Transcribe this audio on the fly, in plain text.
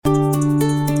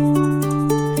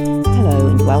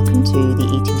welcome to the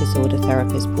Eating Disorder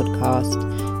Therapist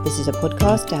podcast. This is a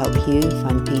podcast to help you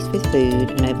find peace with food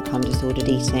and overcome disordered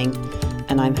eating.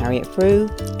 And I'm Harriet Frew,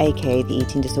 aka the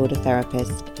Eating Disorder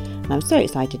Therapist. And I'm so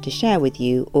excited to share with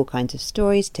you all kinds of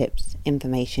stories, tips,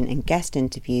 information and guest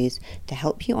interviews to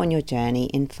help you on your journey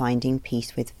in finding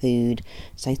peace with food.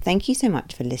 So thank you so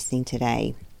much for listening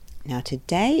today. Now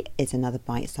today is another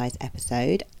bite-sized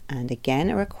episode and again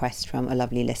a request from a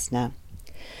lovely listener.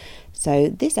 So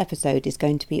this episode is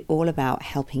going to be all about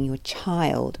helping your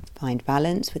child find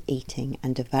balance with eating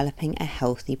and developing a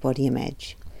healthy body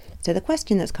image. So the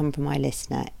question that's come from my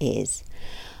listener is,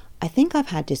 I think I've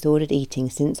had disordered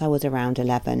eating since I was around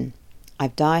 11.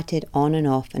 I've dieted on and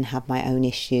off and have my own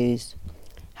issues.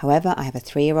 However, I have a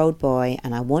 3-year-old boy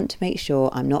and I want to make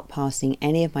sure I'm not passing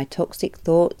any of my toxic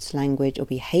thoughts, language or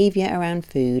behaviour around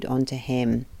food onto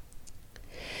him.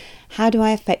 How do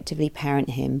I effectively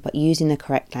parent him but using the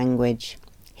correct language?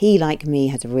 He, like me,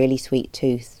 has a really sweet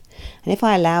tooth, and if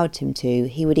I allowed him to,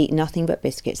 he would eat nothing but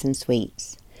biscuits and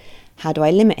sweets. How do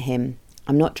I limit him?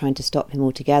 I'm not trying to stop him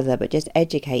altogether, but just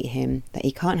educate him that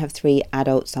he can't have 3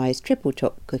 adult-sized triple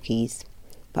chocolate cookies,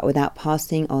 but without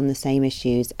passing on the same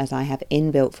issues as I have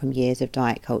inbuilt from years of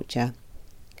diet culture.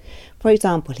 For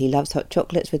example, he loves hot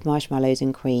chocolates with marshmallows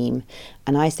and cream,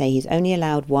 and I say he's only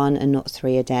allowed 1 and not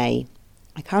 3 a day.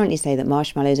 I currently say that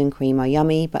marshmallows and cream are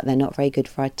yummy, but they're not very good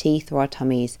for our teeth or our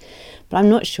tummies, but I'm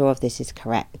not sure if this is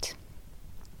correct.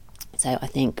 So I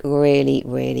think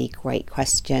really great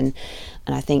question,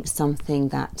 and I think something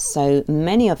that so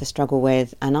many of us struggle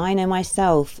with, and I know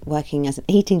myself working as an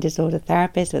eating disorder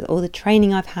therapist with all the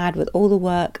training I've had, with all the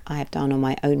work I have done on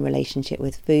my own relationship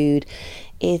with food,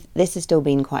 is this has still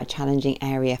been quite a challenging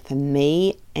area for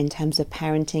me in terms of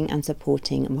parenting and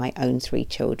supporting my own 3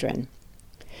 children.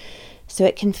 So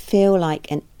it can feel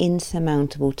like an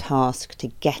insurmountable task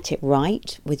to get it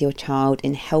right with your child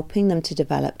in helping them to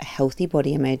develop a healthy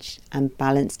body image and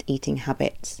balanced eating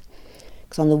habits.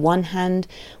 Because on the one hand,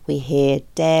 we hear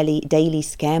daily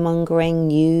scaremongering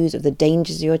news of the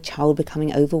dangers of your child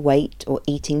becoming overweight or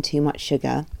eating too much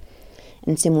sugar.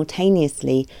 And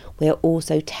simultaneously, we are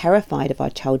also terrified of our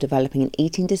child developing an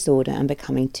eating disorder and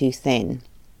becoming too thin.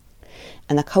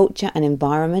 And the culture and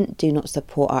environment do not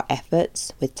support our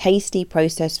efforts, with tasty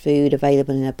processed food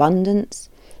available in abundance,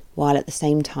 while at the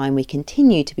same time we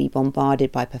continue to be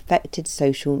bombarded by perfected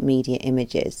social media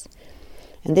images.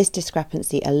 And this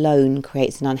discrepancy alone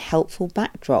creates an unhelpful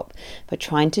backdrop for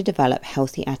trying to develop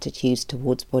healthy attitudes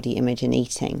towards body image and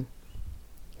eating.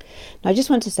 Now, I just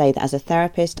want to say that as a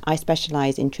therapist, I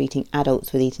specialise in treating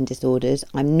adults with eating disorders.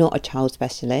 I'm not a child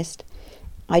specialist.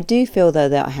 I do feel though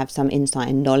that I have some insight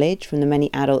and knowledge from the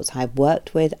many adults I've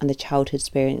worked with and the childhood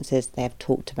experiences they have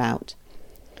talked about.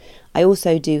 I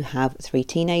also do have 3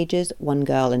 teenagers, 1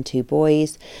 girl and 2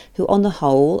 boys, who on the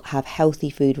whole have healthy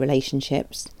food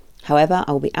relationships. However,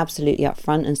 I will be absolutely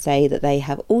upfront and say that they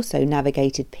have also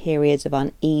navigated periods of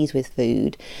unease with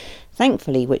food,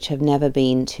 thankfully which have never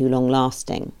been too long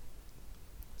lasting.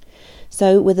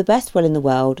 So with the best will in the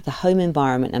world, the home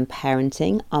environment and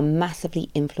parenting are massively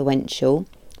influential,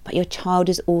 but your child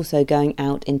is also going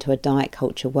out into a diet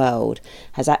culture world,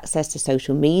 has access to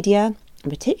social media,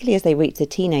 and particularly as they reach the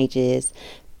teenage years,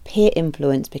 peer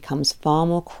influence becomes far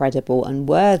more credible and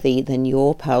worthy than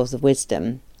your pearls of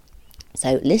wisdom.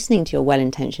 So listening to your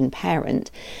well-intentioned parent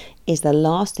is the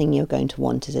last thing you're going to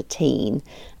want as a teen.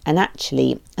 And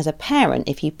actually, as a parent,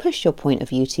 if you push your point of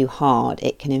view too hard,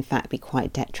 it can in fact be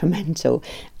quite detrimental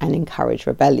and encourage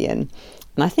rebellion.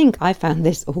 And I think I found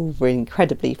this all really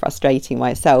incredibly frustrating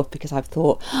myself, because I've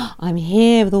thought, I'm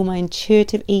here with all my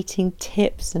intuitive eating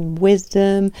tips and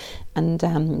wisdom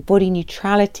and body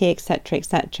neutrality,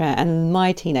 etc., and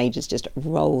my teenagers just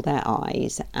roll their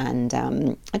eyes and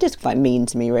are just quite mean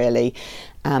to me, really.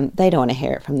 They don't want to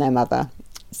hear it from their mother.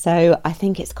 So I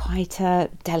think it's quite a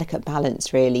delicate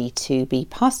balance, really, to be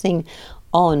passing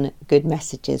on good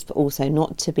messages, but also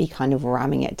not to be kind of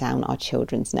ramming it down our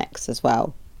children's necks as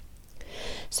well.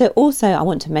 So also I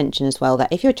want to mention as well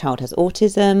that if your child has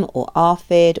autism or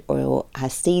ARFID or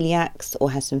has celiacs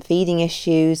or has some feeding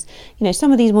issues,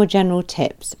 some of these more general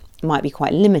tips might be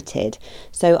quite limited.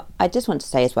 So I just want to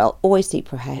say as well, always seek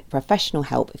professional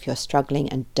help if you're struggling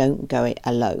and don't go it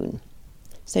alone.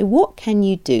 So what can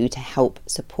you do to help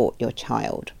support your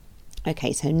child?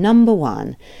 Okay, so number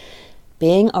 1,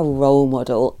 being a role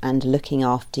model and looking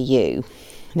after you.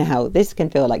 Now, this can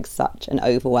feel like such an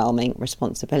overwhelming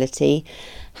responsibility.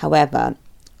 However,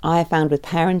 I have found with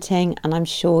parenting, and I'm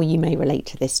sure you may relate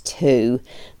to this too,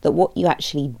 that what you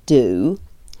actually do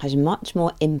has much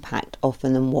more impact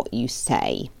often than what you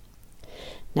say.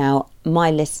 Now,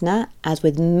 my listener, as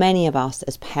with many of us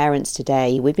as parents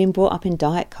today, we've been brought up in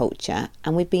diet culture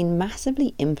and we've been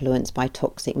massively influenced by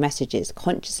toxic messages,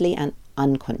 consciously and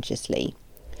unconsciously.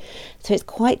 So it's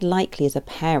quite likely as a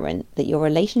parent that your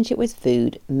relationship with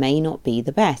food may not be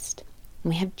the best.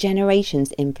 We have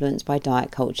generations influenced by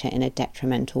diet culture in a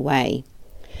detrimental way.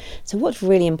 So what's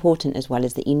really important as well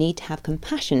is that you need to have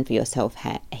compassion for yourself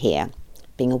here.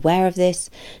 Being aware of this,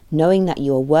 knowing that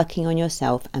you are working on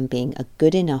yourself and being a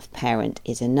good enough parent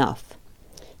is enough.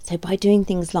 So by doing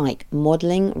things like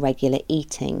modelling regular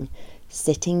eating,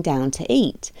 sitting down to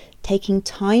eat, taking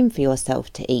time for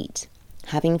yourself to eat,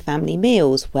 having family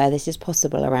meals where this is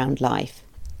possible around life,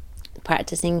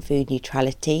 practicing food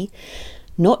neutrality,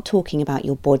 not talking about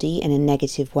your body in a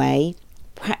negative way,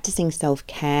 practicing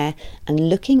self-care and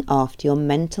looking after your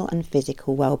mental and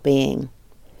physical well-being.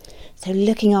 So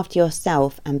looking after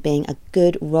yourself and being a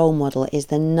good role model is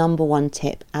the number one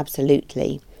tip,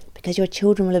 absolutely, because your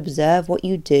children will observe what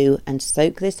you do and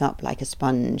soak this up like a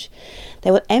sponge.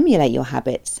 They will emulate your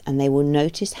habits and they will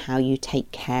notice how you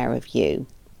take care of you.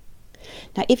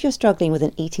 Now, if you're struggling with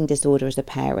an eating disorder as a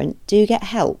parent, do get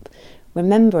help.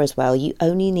 Remember as well, you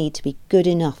only need to be good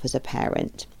enough as a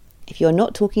parent. If you're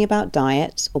not talking about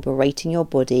diets or berating your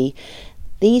body,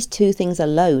 these two things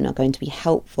alone are going to be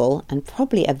helpful and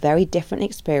probably a very different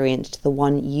experience to the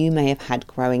one you may have had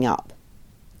growing up.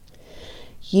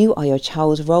 You are your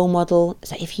child's role model,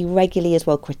 so if you regularly as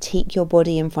well critique your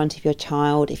body in front of your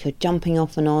child, if you're jumping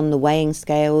off and on the weighing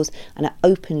scales and are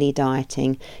openly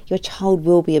dieting, your child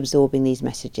will be absorbing these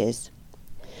messages.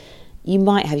 You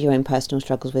might have your own personal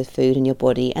struggles with food and your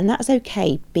body, and that's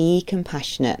okay. Be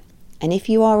compassionate. And if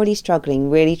you are really struggling,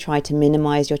 really try to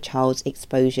minimise your child's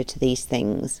exposure to these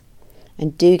things.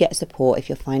 And do get support if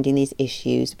you're finding these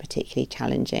issues particularly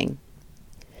challenging.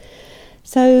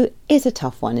 So it's a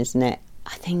tough one, isn't it?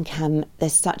 I think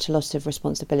there's such a lot of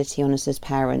responsibility on us as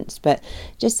parents. But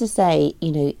just to say,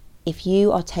 if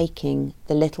you are taking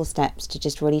the little steps to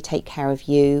just really take care of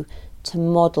you, to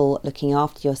model looking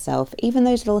after yourself, even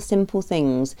those little simple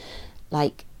things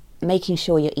like making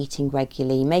sure you're eating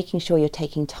regularly, making sure you're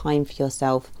taking time for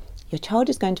yourself, your child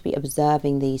is going to be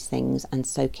observing these things and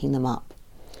soaking them up.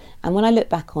 And when I look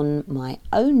back on my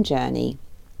own journey,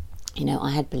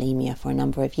 I had bulimia for a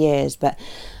number of years, but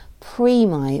pre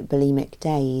my bulimic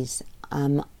days,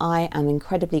 I am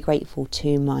incredibly grateful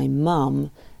to my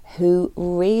mum, who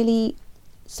really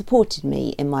supported me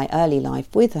in my early life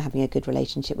with having a good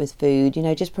relationship with food,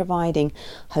 just providing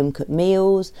home cooked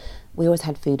meals. We always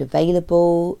had food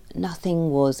available. Nothing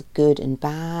was good and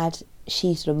bad.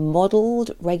 She sort of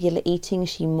modelled regular eating.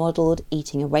 She modelled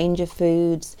eating a range of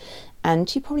foods. And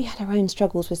she probably had her own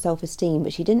struggles with self-esteem,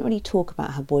 but she didn't really talk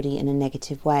about her body in a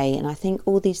negative way. And I think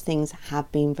all these things have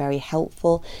been very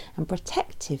helpful and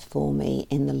protective for me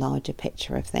in the larger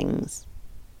picture of things.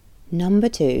 Number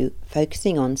 2,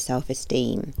 focusing on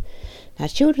self-esteem. Now,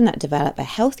 children that develop a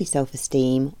healthy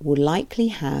self-esteem will likely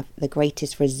have the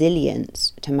greatest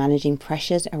resilience to managing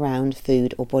pressures around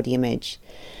food or body image.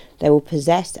 They will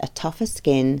possess a tougher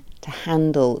skin to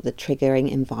handle the triggering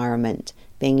environment,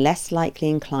 being less likely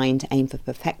inclined to aim for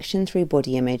perfection through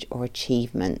body image or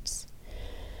achievements.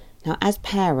 Now, as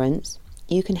parents,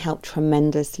 you can help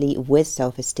tremendously with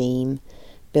self-esteem,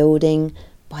 building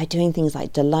by doing things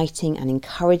like delighting and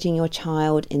encouraging your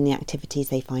child in the activities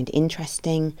they find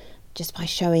interesting, just by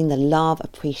showing the love,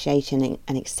 appreciation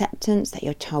and acceptance that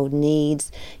your child needs.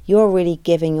 You're really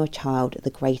giving your child the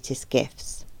greatest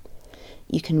gifts.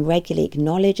 You can regularly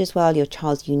acknowledge as well your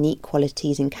child's unique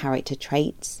qualities and character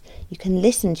traits. You can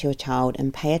listen to your child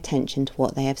and pay attention to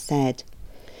what they have said.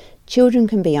 Children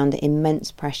can be under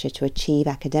immense pressure to achieve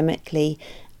academically,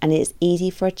 and it's easy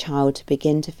for a child to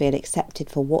begin to feel accepted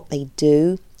for what they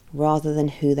do rather than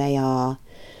who they are.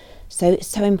 So it's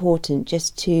so important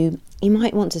you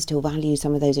might want to still value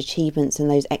some of those achievements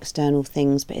and those external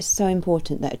things, but it's so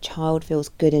important that a child feels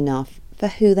good enough for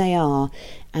who they are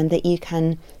and that you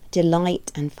can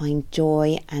delight and find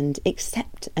joy and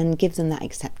accept and give them that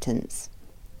acceptance.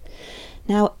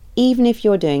 Now, even if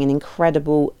you're doing an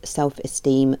incredible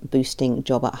self-esteem boosting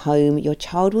job at home, your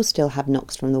child will still have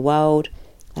knocks from the world.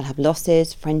 They'll have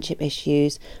losses, friendship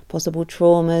issues, possible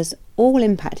traumas, all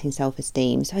impacting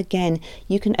self-esteem. So again,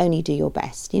 you can only do your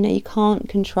best. You can't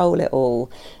control it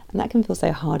all. And that can feel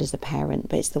so hard as a parent,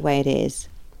 but it's the way it is.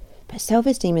 But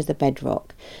self-esteem is the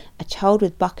bedrock. A child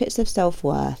with buckets of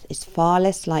self-worth is far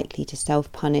less likely to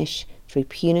self-punish through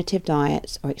punitive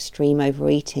diets or extreme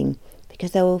overeating,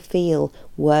 because they will feel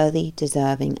worthy,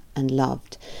 deserving and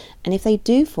loved. And if they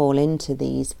do fall into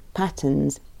these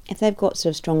patterns, if they've got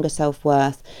sort of stronger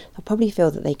self-worth, they'll probably feel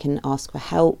that they can ask for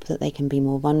help, that they can be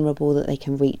more vulnerable, that they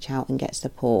can reach out and get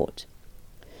support.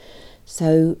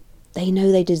 So they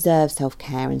know they deserve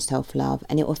self-care and self-love,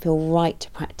 and it will feel right to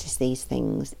practice these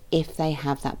things if they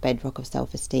have that bedrock of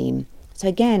self-esteem. So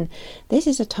again, this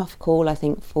is a tough call, I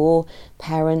think, for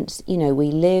parents. We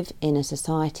live in a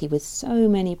society with so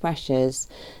many pressures,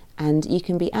 and you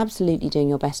can be absolutely doing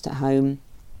your best at home,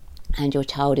 and your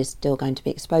child is still going to be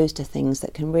exposed to things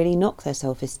that can really knock their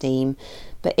self-esteem.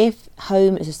 But if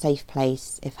home is a safe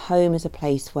place, if home is a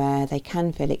place where they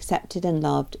can feel accepted and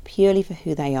loved purely for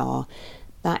who they are,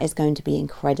 that is going to be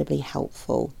incredibly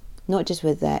helpful, not just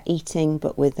with their eating,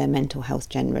 but with their mental health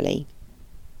generally.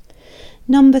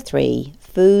 Number 3,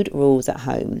 food rules at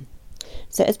home.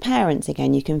 So as parents,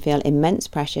 again, you can feel immense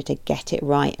pressure to get it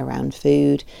right around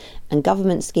food, and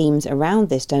government schemes around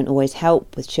this don't always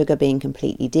help, with sugar being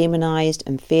completely demonised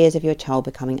and fears of your child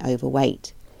becoming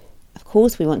overweight. Of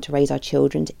course, we want to raise our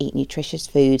children to eat nutritious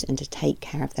foods and to take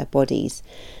care of their bodies.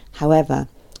 However,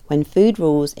 when food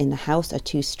rules in the house are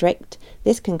too strict,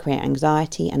 this can create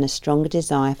anxiety and a stronger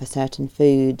desire for certain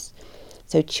foods.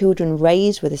 So children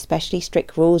raised with especially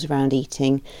strict rules around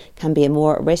eating can be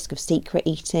more at risk of secret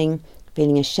eating,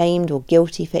 feeling ashamed or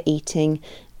guilty for eating,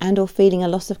 and or feeling a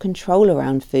loss of control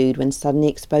around food when suddenly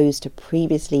exposed to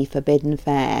previously forbidden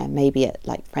fare, maybe at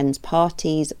like friends'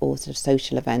 parties or sort of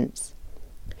social events.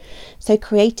 So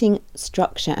creating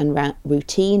structure and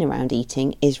routine around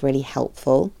eating is really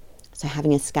helpful. So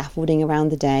having a scaffolding around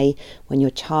the day when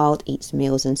your child eats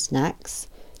meals and snacks,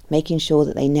 making sure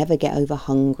that they never get over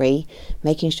hungry,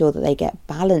 making sure that they get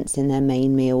balance in their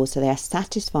main meals so they are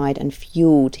satisfied and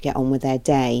fueled to get on with their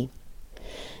day.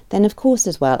 Then of course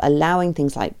as well, allowing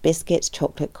things like biscuits,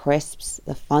 chocolate, crisps,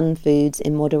 the fun foods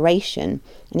in moderation.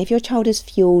 And if your child is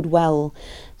fueled well,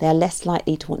 they are less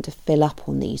likely to want to fill up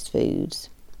on these foods.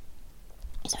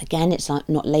 So again, it's like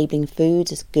not labelling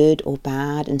foods as good or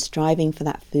bad and striving for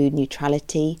that food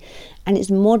neutrality. And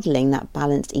it's modelling that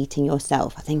balanced eating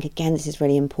yourself. I think, again, this is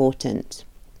really important.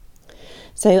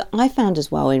 So I found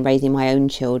as well in raising my own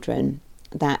children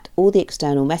that all the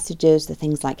external messages, the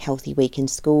things like Healthy Week in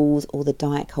schools, all the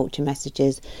diet culture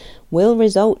messages, will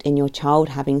result in your child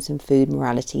having some food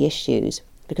morality issues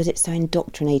because it's so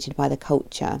indoctrinated by the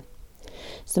culture.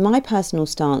 So my personal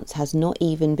stance has not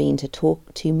even been to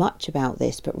talk too much about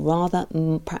this, but rather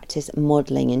practice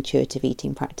modelling intuitive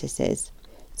eating practices.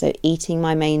 So eating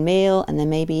my main meal and then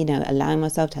maybe, allowing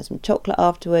myself to have some chocolate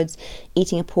afterwards,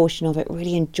 eating a portion of it,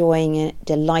 really enjoying it,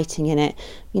 delighting in it,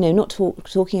 not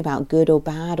talking about good or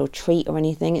bad or treat or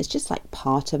anything. It's just like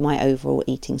part of my overall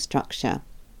eating structure.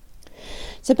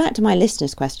 So back to my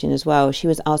listener's question as well. She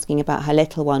was asking about her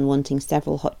little one wanting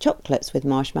several hot chocolates with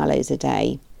marshmallows a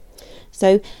day.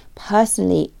 So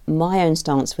personally, my own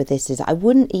stance with this is I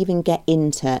wouldn't even get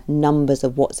into numbers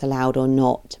of what's allowed or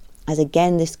not, as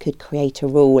again, this could create a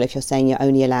rule if you're saying you're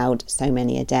only allowed so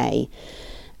many a day.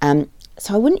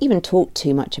 So I wouldn't even talk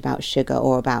too much about sugar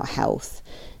or about health.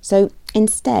 So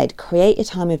instead, create a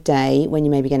time of day when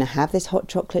you're maybe going to have this hot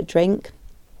chocolate drink.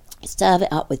 Serve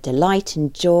it up with delight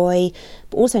and joy,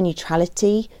 but also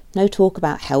neutrality. No talk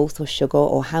about health or sugar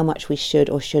or how much we should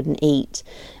or shouldn't eat.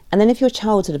 And then if your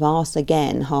child sort of asks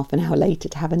again half an hour later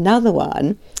to have another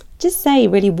one, just say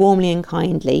really warmly and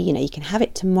kindly, you can have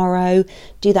it tomorrow.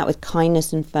 Do that with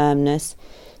kindness and firmness.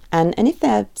 And if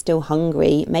they're still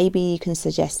hungry, maybe you can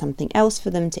suggest something else for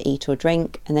them to eat or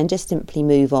drink and then just simply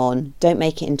move on. Don't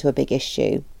make it into a big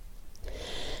issue.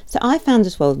 So I found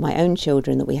as well with my own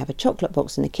children that we have a chocolate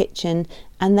box in the kitchen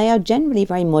and they are generally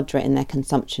very moderate in their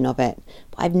consumption of it.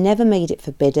 But I've never made it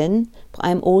forbidden, but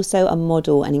I'm also a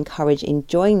model and encourage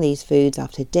enjoying these foods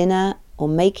after dinner or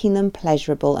making them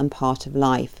pleasurable and part of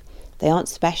life. They aren't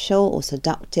special or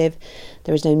seductive.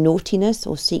 There is no naughtiness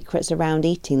or secrets around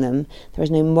eating them. There is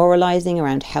no moralising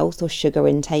around health or sugar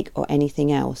intake or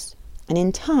anything else. And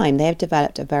in time, they have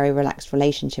developed a very relaxed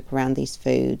relationship around these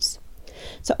foods.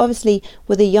 So obviously,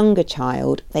 with a younger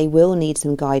child, they will need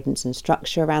some guidance and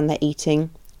structure around their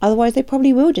eating. Otherwise, they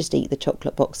probably will just eat the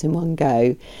chocolate box in one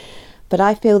go. But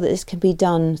I feel that this can be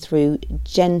done through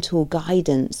gentle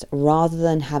guidance rather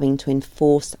than having to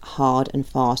enforce hard and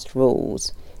fast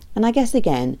rules. And I guess,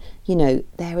 again,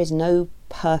 there is no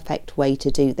perfect way to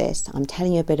do this. I'm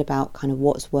telling you a bit about kind of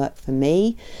what's worked for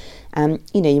me.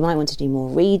 You might want to do more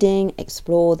reading,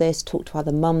 explore this, talk to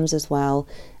other mums as well.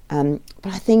 But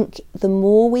I think the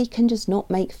more we can just not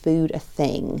make food a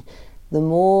thing, the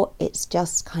more it's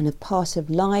just kind of part of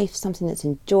life, something that's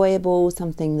enjoyable,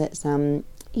 something that's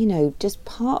just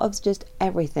part of just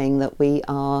everything that we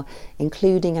are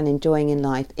including and enjoying in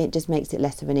life, it just makes it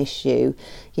less of an issue.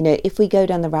 If we go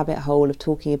down the rabbit hole of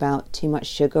talking about too much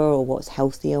sugar or what's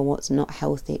healthy or what's not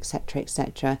healthy, etc.,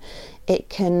 etc., it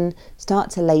can start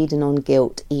to laden on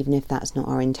guilt, even if that's not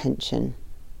our intention.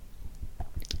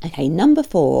 Okay, number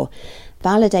 4,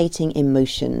 validating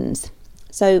emotions.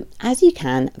 So as you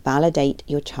can, validate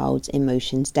your child's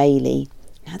emotions daily.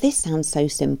 Now this sounds so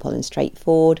simple and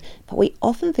straightforward, but we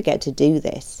often forget to do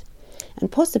this.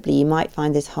 And possibly you might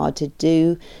find this hard to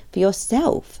do for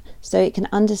yourself, so it can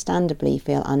understandably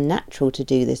feel unnatural to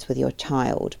do this with your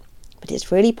child. But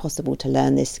it's really possible to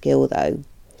learn this skill though.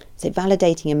 So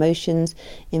validating emotions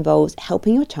involves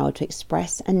helping your child to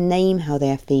express and name how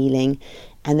they are feeling,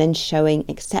 and then showing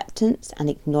acceptance and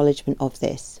acknowledgement of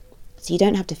this. So you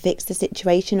don't have to fix the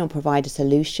situation or provide a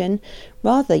solution.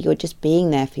 Rather, you're just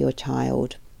being there for your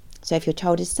child. So if your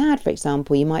child is sad, for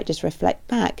example, you might just reflect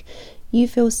back, you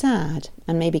feel sad,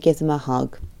 and maybe give them a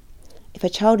hug. If a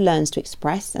child learns to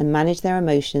express and manage their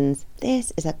emotions,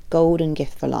 this is a golden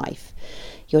gift for life.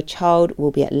 Your child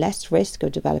will be at less risk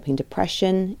of developing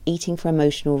depression, eating for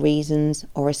emotional reasons,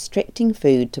 or restricting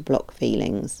food to block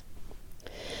feelings.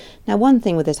 Now, one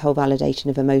thing with this whole validation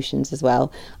of emotions as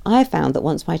well, I found that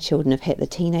once my children have hit the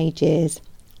teenage years,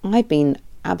 I've been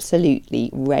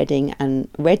absolutely ready and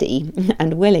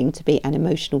willing to be an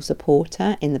emotional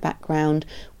supporter in the background,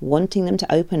 wanting them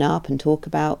to open up and talk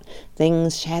about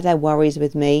things, share their worries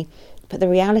with me. But the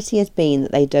reality has been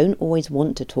that they don't always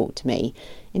want to talk to me.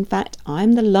 In fact,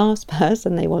 I'm the last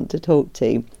person they want to talk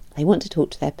to. They want to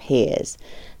talk to their peers.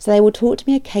 So they will talk to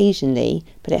me occasionally,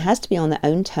 but it has to be on their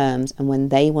own terms and when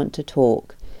they want to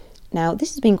talk. Now,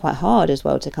 this has been quite hard as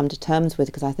well to come to terms with,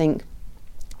 because I think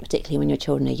particularly when your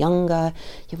children are younger,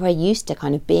 you're very used to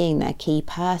kind of being their key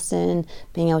person,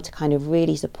 being able to kind of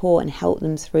really support and help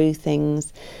them through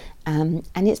things. And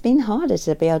it's been harder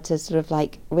to be able to sort of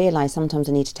like realise sometimes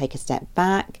I need to take a step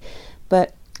back.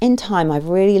 But in time, I've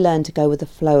really learned to go with the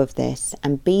flow of this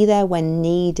and be there when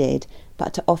needed,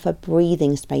 but to offer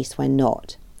breathing space when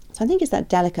not. So I think it's that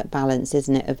delicate balance,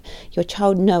 isn't it, of your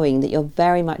child knowing that you're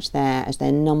very much there as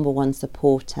their number one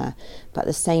supporter, but at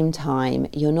the same time,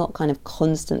 you're not kind of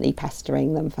constantly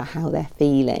pestering them for how they're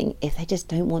feeling if they just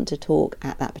don't want to talk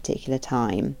at that particular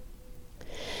time.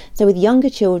 So with younger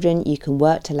children, you can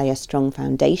work to lay a strong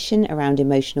foundation around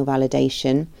emotional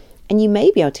validation, and you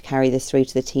may be able to carry this through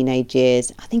to the teenage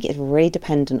years. I think it's really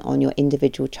dependent on your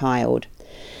individual child.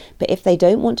 But if they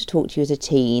don't want to talk to you as a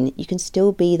teen, you can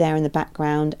still be there in the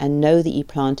background and know that you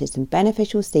planted some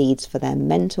beneficial seeds for their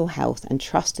mental health and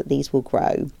trust that these will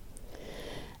grow.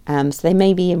 So they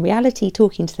may be in reality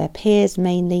talking to their peers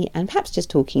mainly, and perhaps just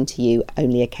talking to you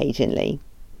only occasionally.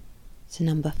 So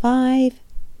number 5,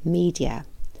 media.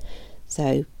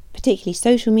 So particularly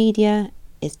social media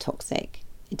is toxic.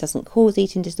 It doesn't cause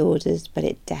eating disorders, but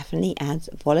it definitely adds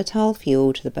volatile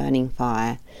fuel to the burning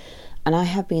fire. And I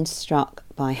have been struck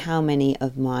by how many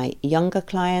of my younger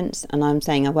clients, and I'm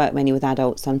saying I work mainly with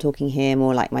adults, so I'm talking here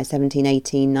more like my 17,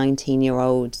 18,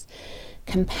 19-year-olds,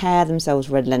 compare themselves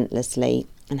relentlessly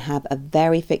and have a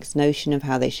very fixed notion of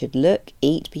how they should look,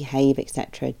 eat, behave,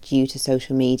 etc. due to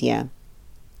social media.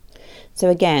 So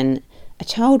again, a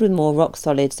child with more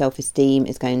rock-solid self-esteem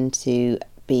is going to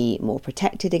be more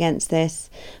protected against this,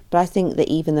 but I think that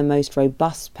even the most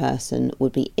robust person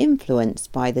would be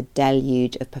influenced by the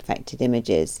deluge of perfected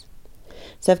images.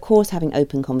 So of course, having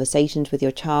open conversations with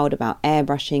your child about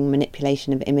airbrushing,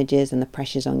 manipulation of images and the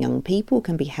pressures on young people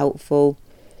can be helpful.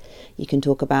 You can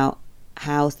talk about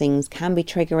how things can be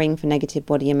triggering for negative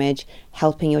body image,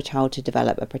 helping your child to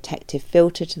develop a protective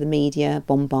filter to the media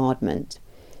bombardment.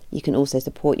 You can also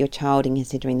support your child in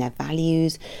considering their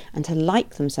values and to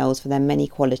like themselves for their many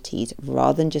qualities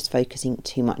rather than just focusing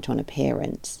too much on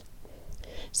appearance.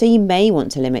 So you may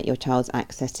want to limit your child's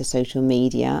access to social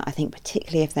media, I think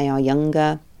particularly if they are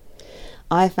younger.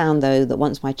 I found though that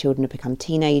once my children have become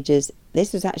teenagers,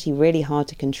 this was actually really hard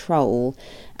to control,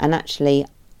 and actually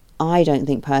I don't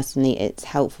think personally it's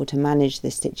helpful to manage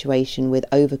this situation with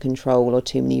over control or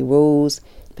too many rules,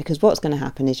 because what's going to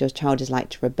happen is your child is like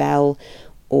to rebel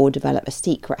or develop a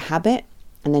secret habit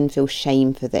and then feel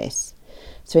shame for this.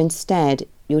 So instead,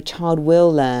 your child will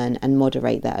learn and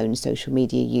moderate their own social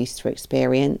media use through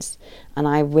experience. And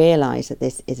I realise that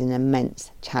this is an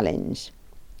immense challenge.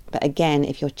 But again,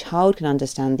 if your child can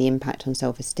understand the impact on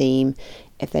self-esteem,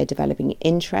 if they're developing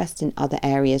interest in other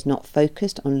areas not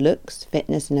focused on looks,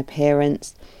 fitness and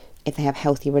appearance, if they have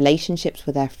healthy relationships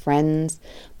with their friends,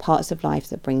 parts of life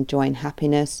that bring joy and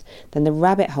happiness, then the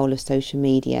rabbit hole of social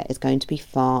media is going to be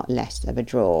far less of a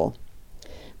draw.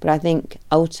 But I think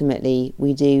ultimately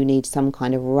we do need some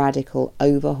kind of radical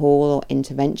overhaul or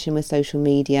intervention with social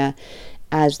media,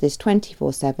 as this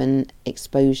 24/7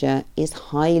 exposure is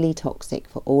highly toxic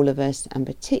for all of us, and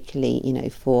particularly,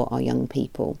 for our young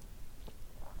people.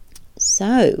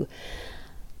 So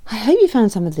I hope you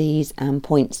found some of these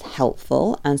points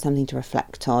helpful and something to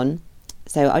reflect on.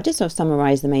 So I'll just sort of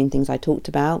summarise the main things I talked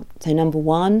about. So number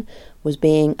one was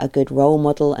being a good role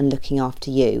model and looking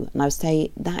after you. And I would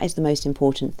say that is the most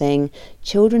important thing.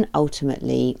 Children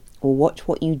ultimately will watch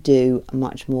what you do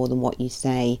much more than what you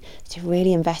say. So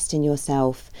really invest in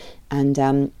yourself.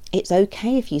 And it's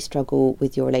okay if you struggle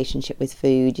with your relationship with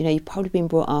food. You've probably been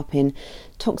brought up in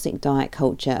toxic diet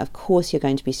culture. Of course you're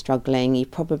going to be struggling.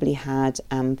 You've probably had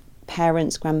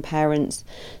parents, grandparents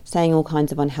saying all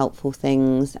kinds of unhelpful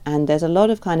things, and there's a lot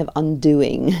of kind of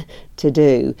undoing to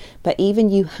do. But even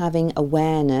you having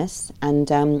awareness and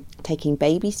taking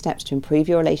baby steps to improve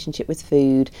your relationship with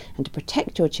food and to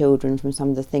protect your children from some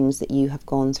of the things that you have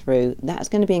gone through, that's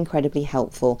going to be incredibly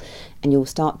helpful, and you'll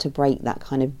start to break that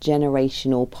kind of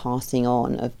generational passing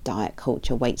on of diet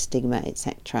culture, weight stigma,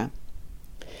 etc.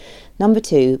 Number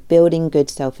two, building good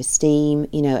self-esteem.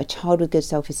 A child with good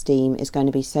self-esteem is going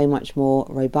to be so much more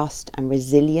robust and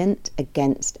resilient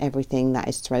against everything that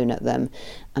is thrown at them.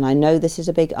 And I know this is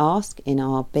a big ask in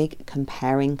our big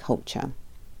comparing culture.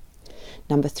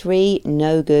 Number three,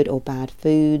 no good or bad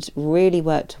foods. Really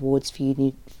work towards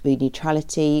food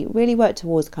neutrality. Really work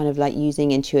towards kind of like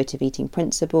using intuitive eating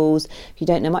principles. If you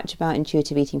don't know much about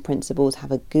intuitive eating principles,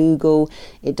 have a Google.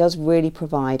 It does really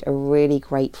provide a really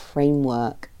great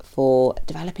framework for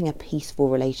developing a peaceful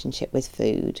relationship with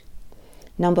food.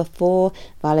 Number four,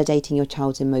 validating your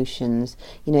child's emotions.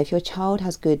 If your child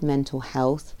has good mental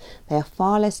health, they are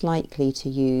far less likely to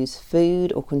use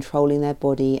food or controlling their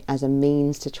body as a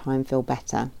means to try and feel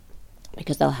better,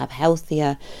 because they'll have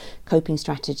healthier coping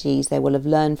strategies. They will have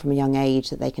learned from a young age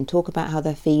that they can talk about how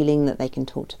they're feeling, that they can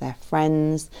talk to their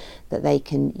friends, that they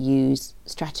can use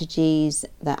strategies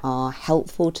that are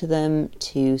helpful to them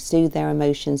to soothe their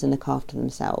emotions and look after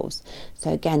themselves.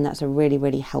 So again, that's a really,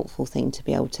 really helpful thing to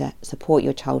be able to support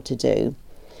your child to do.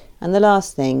 And the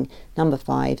last thing, number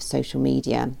five, social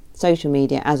media. Social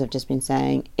media, as I've just been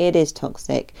saying, it is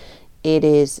toxic. It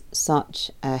is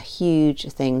such a huge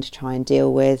thing to try and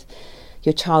deal with.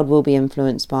 Your child will be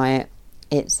influenced by it.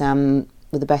 It's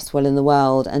with the best will in the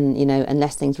world, and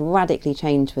unless things radically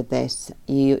change with this,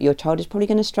 your child is probably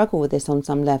going to struggle with this on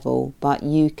some level, but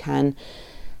you can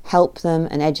help them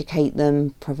and educate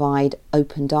them, provide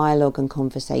open dialogue and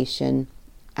conversation,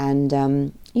 and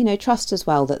trust as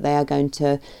well that they are going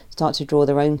to start to draw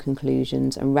their own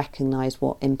conclusions and recognise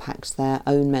what impacts their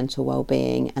own mental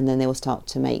well-being, and then they will start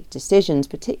to make decisions,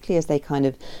 particularly as they kind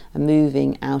of are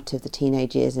moving out of the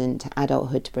teenage years into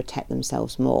adulthood, to protect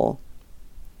themselves more.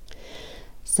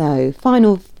 So,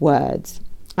 final words.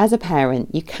 As a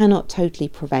parent, you cannot totally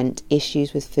prevent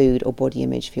issues with food or body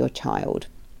image for your child.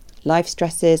 Life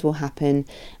stresses will happen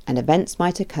and events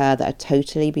might occur that are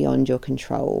totally beyond your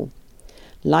control.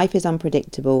 Life is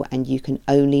unpredictable and you can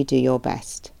only do your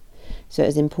best. So it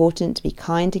is important to be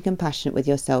kind and compassionate with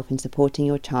yourself in supporting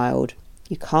your child.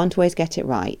 You can't always get it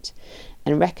right,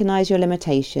 and recognise your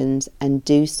limitations and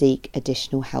do seek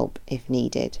additional help if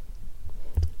needed.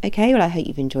 Okay, well, I hope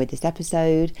you've enjoyed this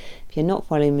episode. If you're not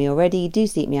following me already, do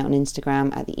seek me out on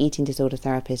Instagram at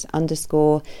 @theeatingdisordertherapist_. And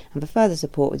for further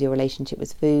support with your relationship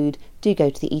with food, do go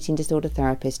to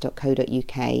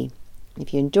theeatingdisordertherapist.co.uk.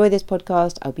 If you enjoy this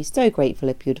podcast, I'll be so grateful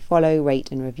if you'd follow,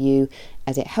 rate and review,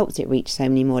 as it helps it reach so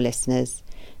many more listeners.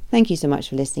 Thank you so much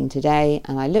for listening today,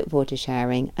 and I look forward to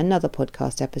sharing another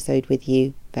podcast episode with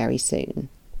you very soon.